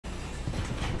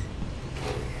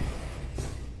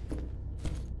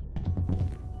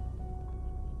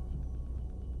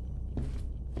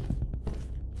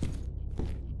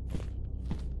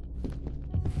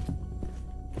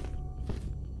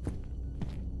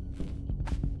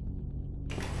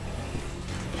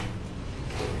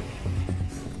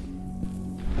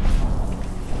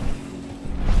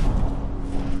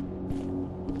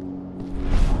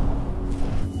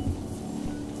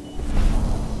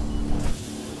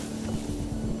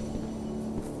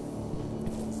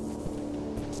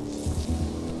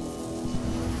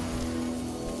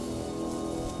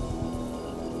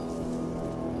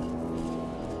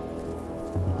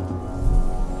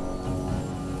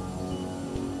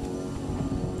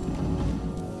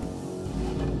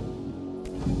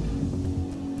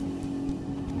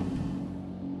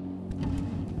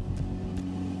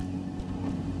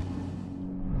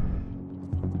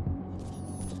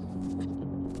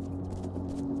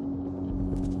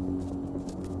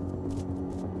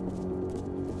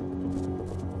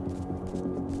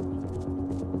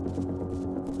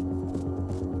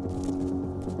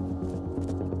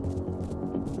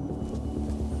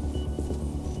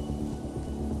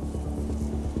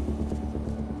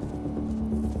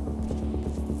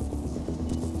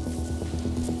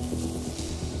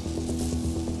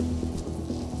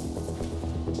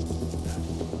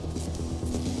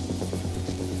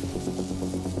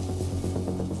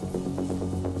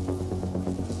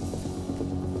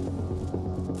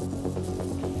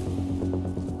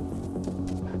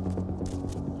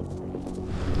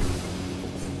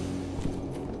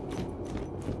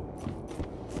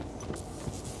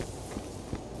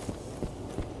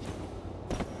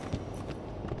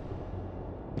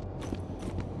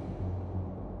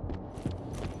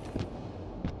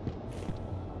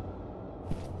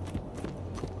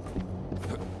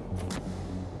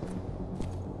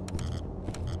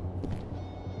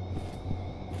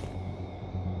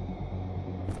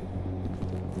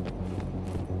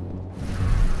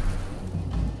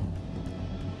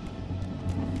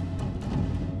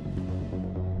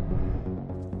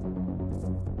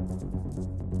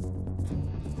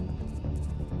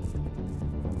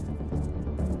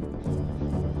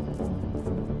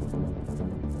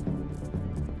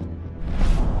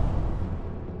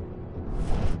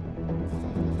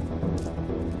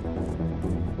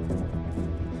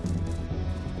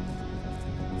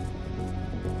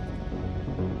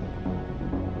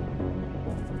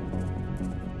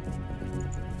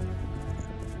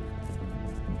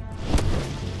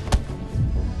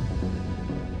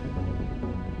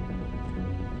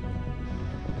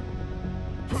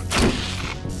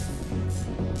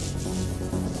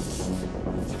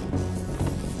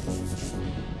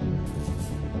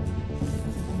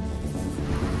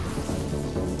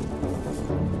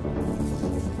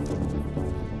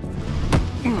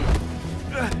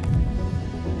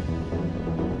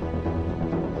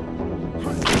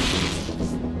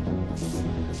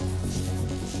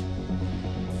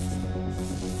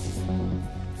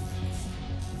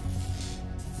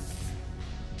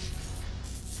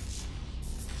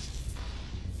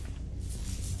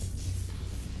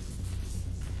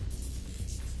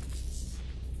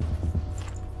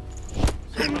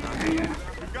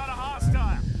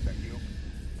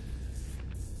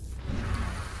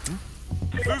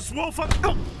This wolf up.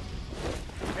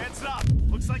 Heads up.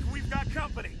 Looks like we've got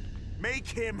company. Make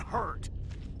him hurt.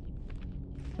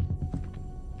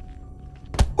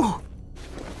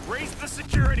 Raise the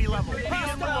security level. Be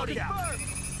on the lookout.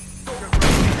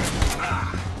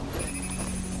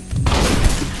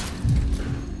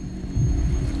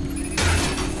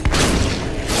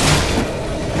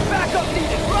 Backup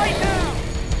needed right now!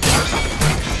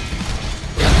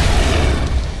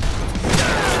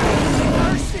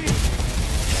 Mercy!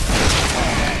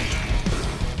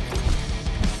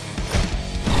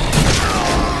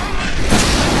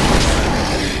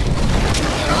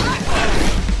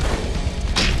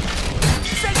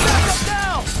 Send backup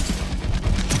now!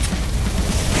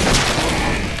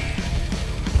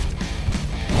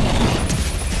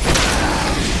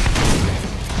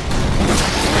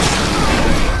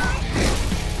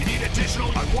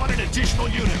 I want an additional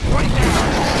unit right now!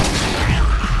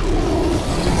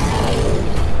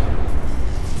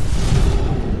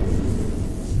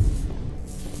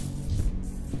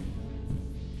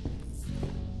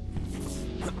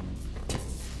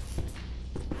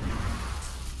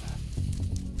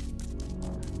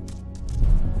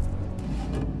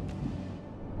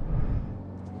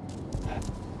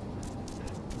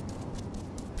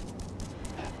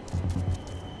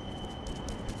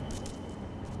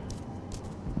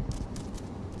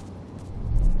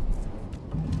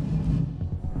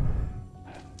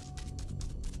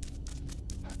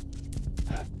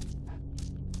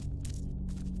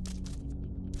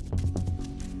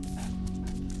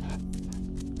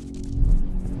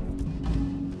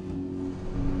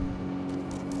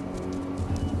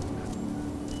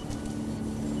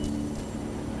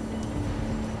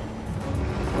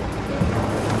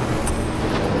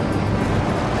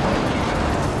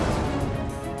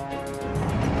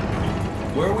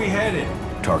 Where are we headed?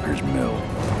 Tarker's Mill.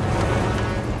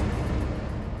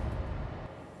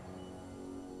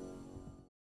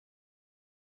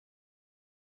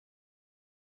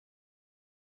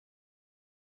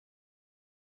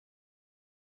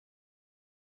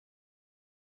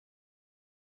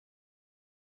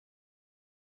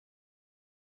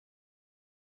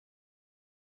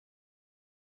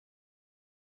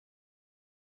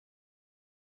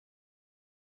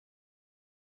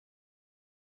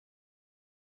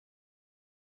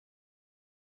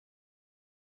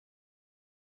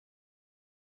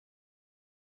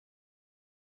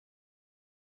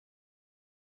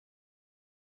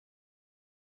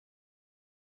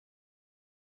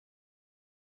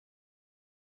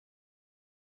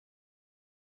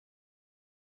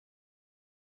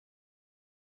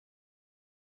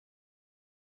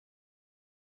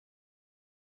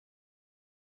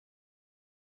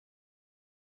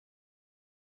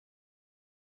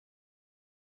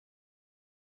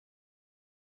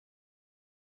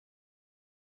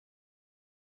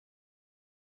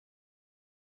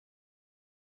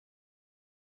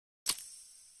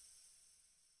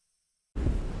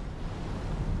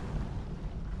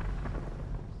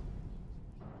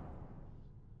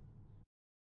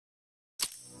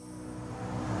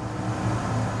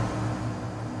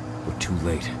 We're too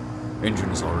late.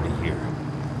 Engine is already here.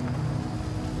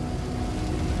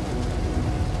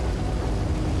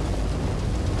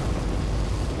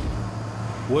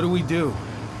 What do we do?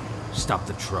 Stop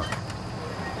the truck.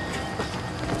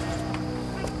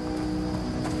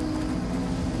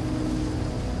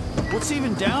 What's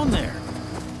even down there?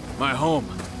 My home.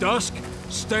 Dusk,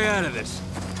 stay out of this.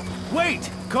 Wait!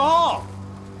 Call!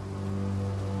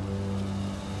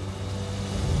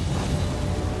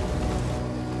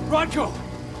 Rodko!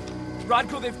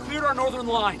 Rodko, they've cleared our northern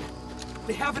line.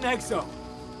 They have an exo.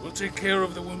 We'll take care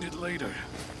of the wounded later.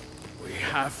 We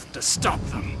have to stop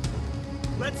them.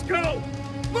 Let's go!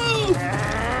 Move!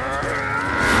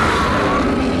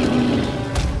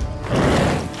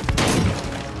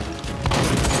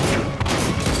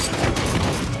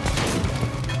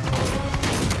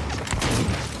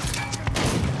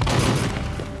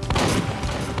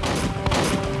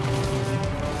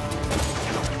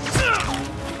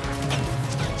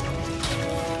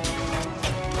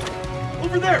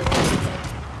 Over there!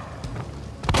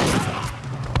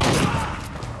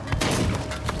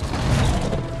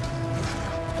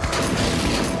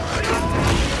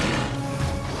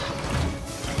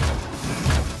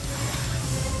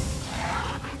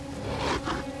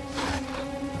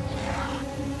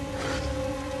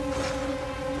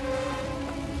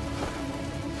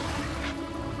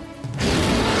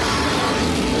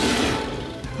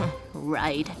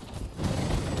 Right.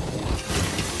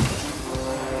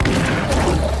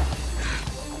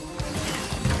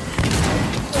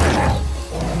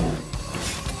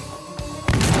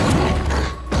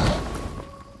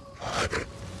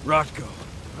 Rotko.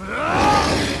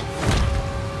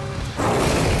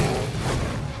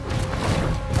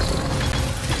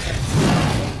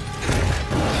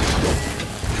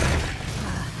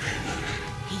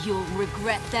 You'll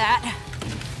regret that.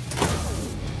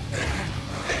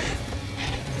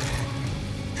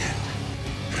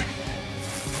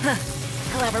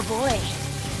 Clever boy.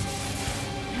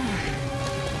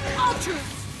 All troops,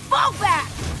 fall back!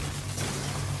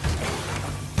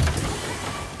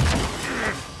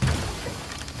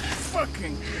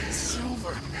 Fucking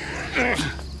Silver.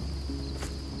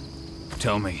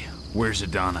 Tell me, where's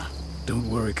Adana? Don't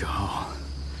worry, Cahal.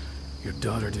 Your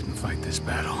daughter didn't fight this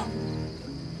battle.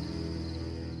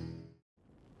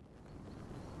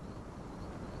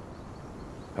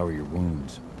 How are your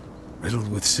wounds? Riddled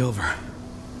with silver.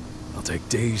 They'll take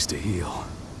days to heal.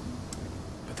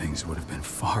 But things would have been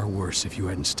far worse if you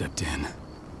hadn't stepped in.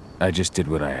 I just did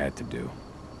what I had to do.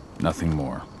 Nothing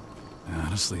more. I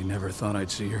honestly never thought I'd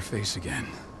see your face again.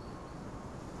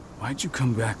 Why'd you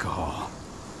come back, Cahal?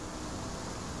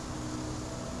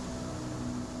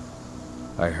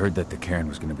 I heard that the cairn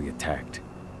was going to be attacked.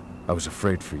 I was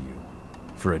afraid for you.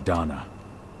 For Adana.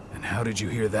 And how did you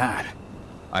hear that?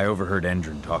 I overheard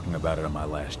Endron talking about it on my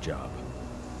last job.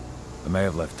 I may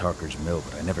have left Tarker's mill,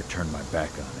 but I never turned my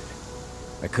back on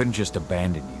it. I couldn't just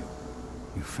abandon you.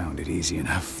 You found it easy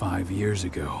enough 5 years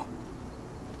ago.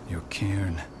 Your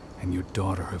cairn and your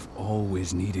daughter have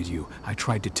always needed you. I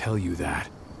tried to tell you that.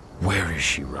 Where is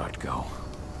she, Rotko?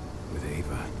 With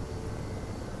Ava.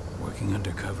 Working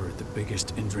undercover at the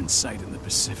biggest Endron site in the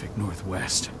Pacific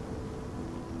Northwest.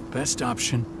 Best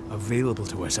option available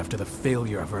to us after the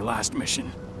failure of her last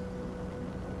mission.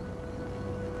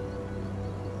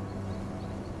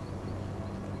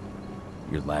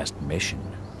 Your last mission?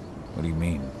 What do you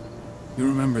mean? You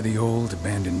remember the old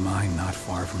abandoned mine not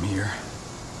far from here?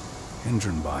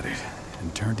 Endron bought it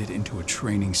and turned it into a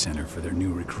training center for their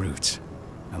new recruits.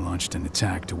 I launched an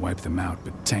attack to wipe them out,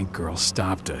 but Tank Girl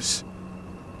stopped us.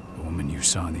 The woman you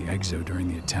saw in the exo during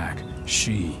the attack,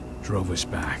 she drove us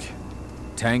back.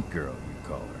 Tank Girl, you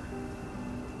call her.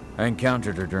 I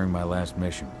encountered her during my last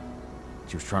mission.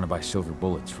 She was trying to buy silver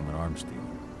bullets from an arms dealer.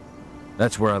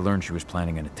 That's where I learned she was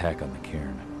planning an attack on the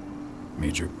cairn.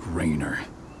 Major Grainer.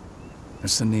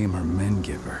 That's the name her men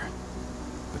give her.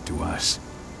 But to us,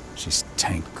 she's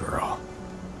Tank Girl.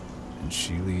 And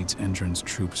she leads Endron's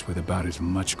troops with about as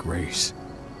much grace.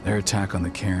 Their attack on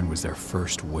the cairn was their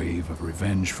first wave of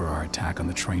revenge for our attack on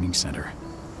the training center.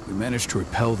 We managed to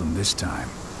repel them this time,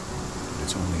 but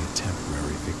it's only a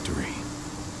temporary victory.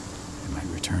 They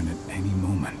might return at any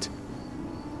moment.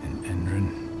 And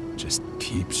Endron just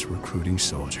keeps recruiting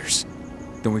soldiers.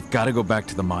 Then we've got to go back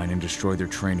to the mine and destroy their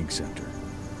training center.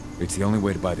 It's the only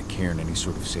way to buy the cairn any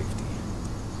sort of safety.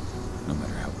 No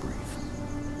matter how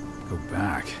brief. Go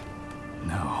back?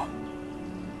 No.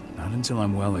 Not until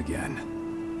I'm well again.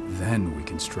 Then we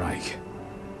can strike.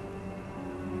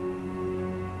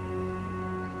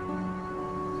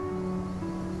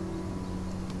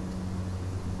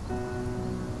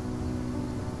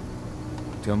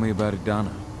 Tell me about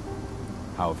Adana.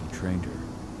 How have you trained her?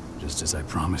 Just as I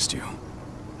promised you.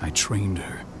 I trained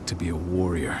her to be a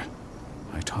warrior.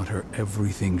 I taught her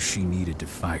everything she needed to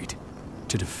fight,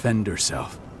 to defend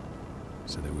herself,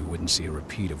 so that we wouldn't see a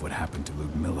repeat of what happened to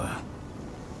Ludmilla.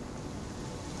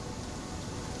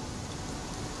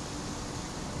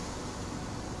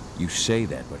 You say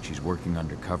that, but she's working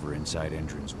undercover inside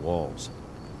Endron's walls.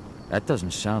 That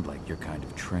doesn't sound like your kind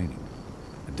of training.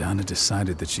 Adana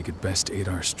decided that she could best aid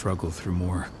our struggle through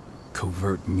more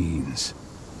covert means.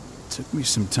 It took me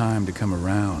some time to come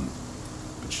around,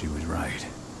 but she was right.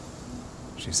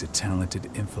 She's a talented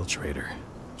infiltrator,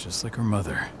 just like her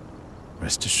mother.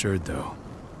 Rest assured, though,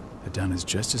 Adana's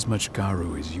just as much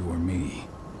Garu as you or me.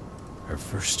 Her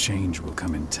first change will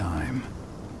come in time,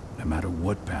 no matter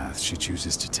what path she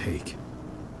chooses to take.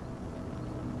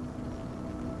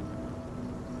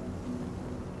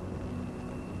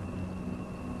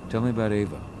 Tell me about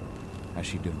Ava. How's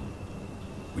she doing?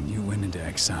 When you went into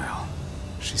exile,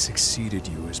 she succeeded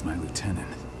you as my lieutenant.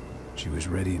 She was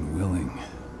ready and willing,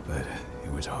 but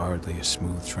it was hardly a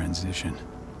smooth transition.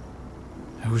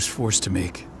 I was forced to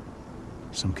make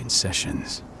some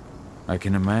concessions. I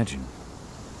can imagine.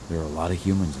 There are a lot of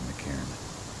humans in the cairn.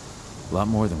 A lot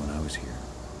more than when I was here.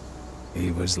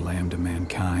 Ava's Lambda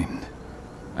Mankind.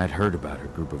 I'd heard about her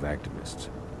group of activists.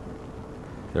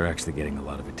 They're actually getting a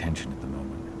lot of attention at the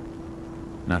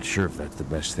moment. Not sure if that's the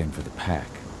best thing for the pack.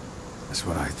 That's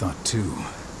what I thought too,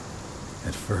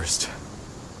 at first.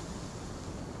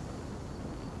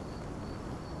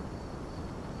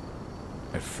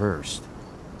 At first?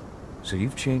 So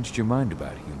you've changed your mind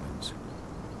about humans?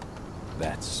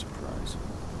 That's a surprise.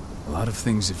 A lot of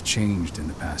things have changed in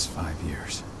the past 5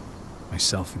 years,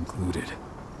 myself included.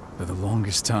 For the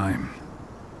longest time,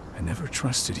 I never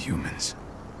trusted humans.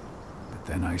 But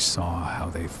then I saw how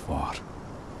they fought,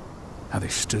 how they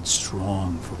stood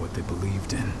strong for what they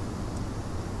believed in.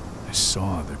 I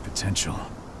saw their potential.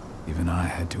 Even I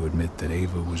had to admit that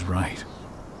Ava was right.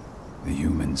 The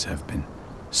humans have been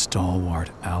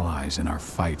stalwart allies in our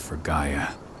fight for Gaia.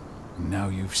 Now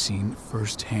you've seen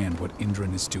firsthand what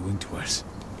Indran is doing to us.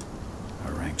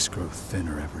 Our ranks grow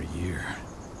thinner every year.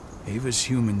 Ava's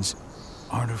humans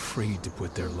aren't afraid to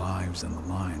put their lives on the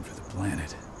line for the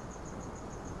planet.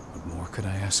 What more could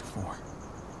I ask for?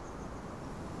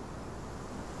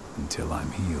 Until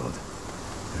I'm healed,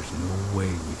 there's no way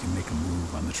we can make a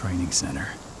move on the training center.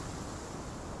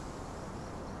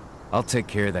 I'll take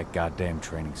care of that goddamn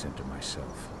training center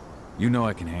myself. You know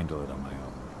I can handle it on my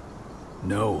own.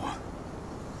 No.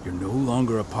 You're no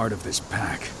longer a part of this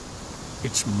pack.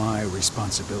 It's my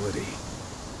responsibility.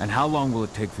 And how long will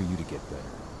it take for you to get better?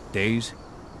 Days?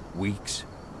 Weeks?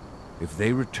 If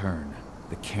they return,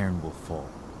 the cairn will fall.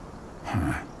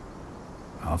 Huh.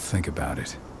 I'll think about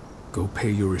it. Go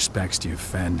pay your respects to your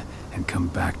Fen and come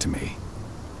back to me.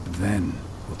 Then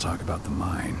we'll talk about the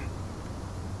mine.